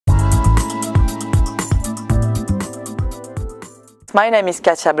My name is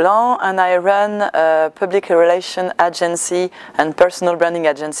Katia Blanc and I run a public relations agency and personal branding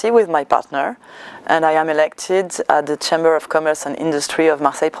agency with my partner, and I am elected at the Chamber of Commerce and Industry of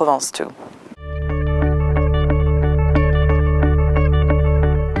Marseille-Provence too.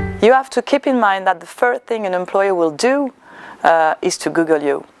 You have to keep in mind that the first thing an employer will do is to Google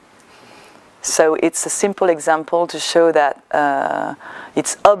you. So it's a simple example to show that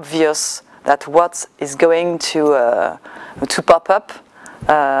it's obvious that what is going to pop up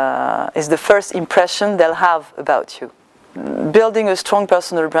is the first impression they'll have about you. Building a strong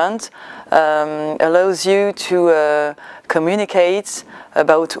personal brand allows you to communicate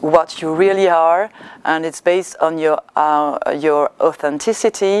about what you really are, and it's based on your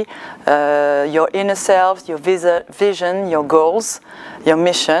authenticity, your inner self, your vision, your goals, your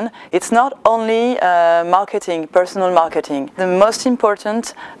mission. It's not only marketing, personal marketing. The most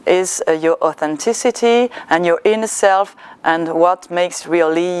important is your authenticity and your inner self, and what makes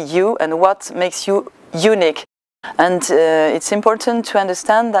really you and what makes you unique. And it's important to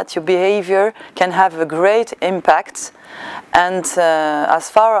understand that your behavior can have a great impact. And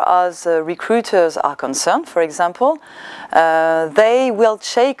as far as recruiters are concerned, for example, they will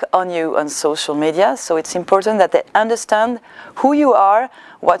check on you on social media. So it's important that they understand who you are,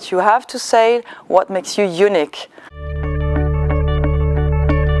 what you have to say, what makes you unique.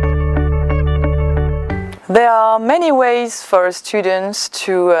 There are many ways for students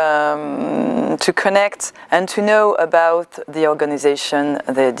to connect and to know about the organization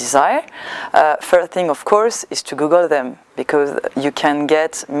they desire. First thing, of course, is to Google them, because you can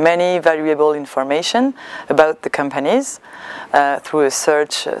get many valuable information about the companies through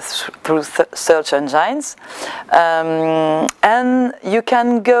search engines, and you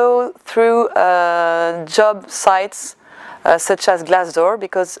can go through job sites such as Glassdoor,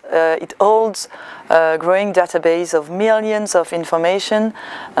 because it holds a growing database of millions of information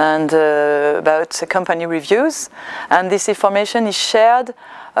and about company reviews, and this information is shared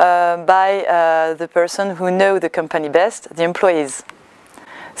by the person who knows the company best, the employees.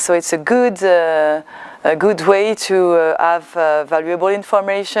 So it's a good way to have valuable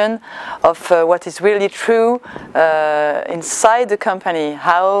information of what is really true inside the company.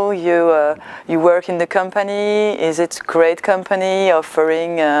 How you work in the company, is it a great company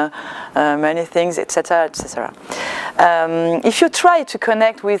offering many things, etc., etc. If you try to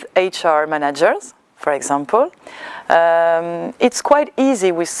connect with HR managers, for example, it's quite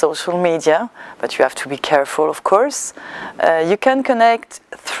easy with social media, but you have to be careful, of course. You can connect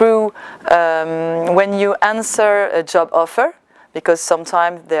through when you answer a job offer, because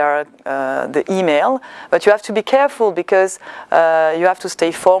sometimes they are the email, but you have to be careful, because you have to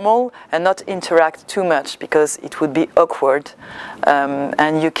stay formal and not interact too much, because it would be awkward,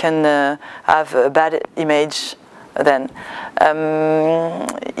 and you can have a bad image then.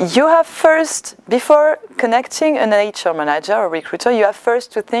 You have first, before connecting an HR manager or recruiter, you have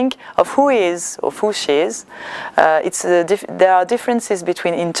first to think of who he is or who she is. There are differences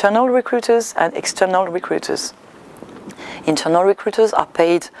between internal recruiters and external recruiters. Internal recruiters are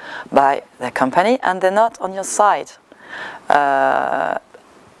paid by the company and they're not on your side.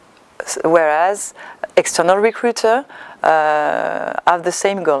 Whereas external recruiter have the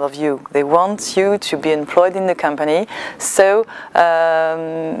same goal of you. They want you to be employed in the company, so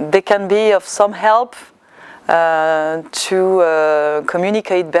they can be of some help to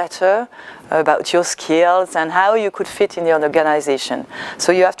communicate better about your skills and how you could fit in your organization.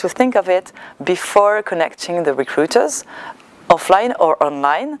 So you have to think of it before connecting the recruiters, offline or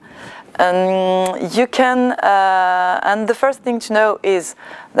online. You can, and the first thing to know is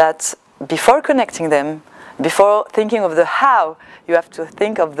that before connecting them, before thinking of the how, you have to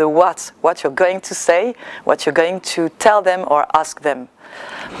think of the what you're going to say, what you're going to tell them or ask them.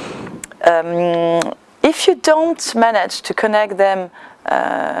 If you don't manage to connect them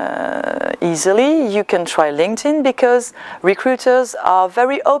easily, you can try LinkedIn, because recruiters are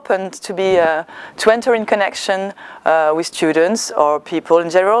very open to enter in connection with students or people in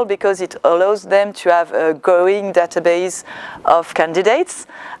general, because it allows them to have a growing database of candidates,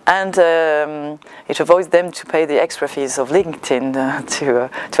 and it avoids them to pay the extra fees of LinkedIn to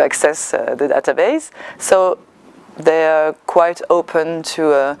access the database. So they are quite open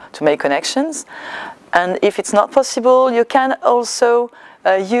to make connections. And if it's not possible, you can also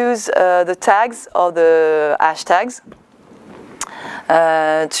use the tags or the hashtags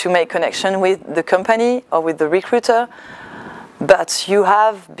to make connection with the company or with the recruiter. But you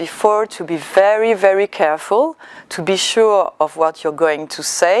have before to be very, very careful, to be sure of what you're going to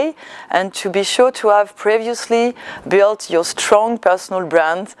say, and to be sure to have previously built your strong personal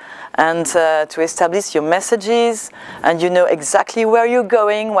brand and to establish your messages, and you know exactly where you're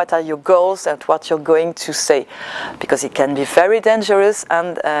going, what are your goals, and what you're going to say. Because it can be very dangerous,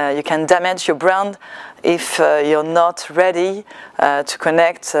 and you can damage your brand if you're not ready to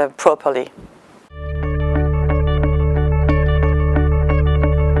connect properly.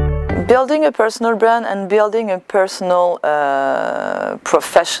 Building a personal brand and building a personal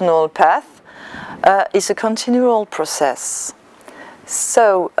professional path is a continual process.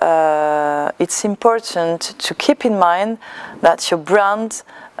 So it's important to keep in mind that your brand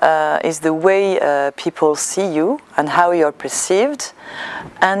is the way people see you and how you're perceived,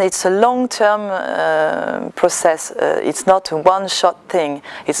 and it's a long-term process. It's not a one-shot thing.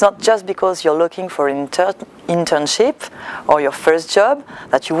 It's not just because you're looking for an internship or your first job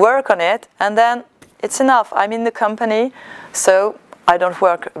that you work on it and then it's enough. I'm in the company, so I don't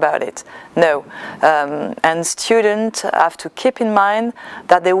work about it. No, and students have to keep in mind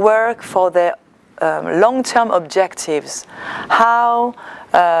that they work for their long-term objectives, how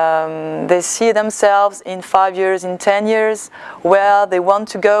they see themselves in 5 years, in 10 years, where they want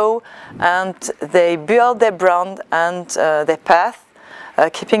to go, and they build their brand and their path,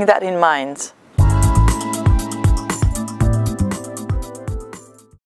 keeping that in mind.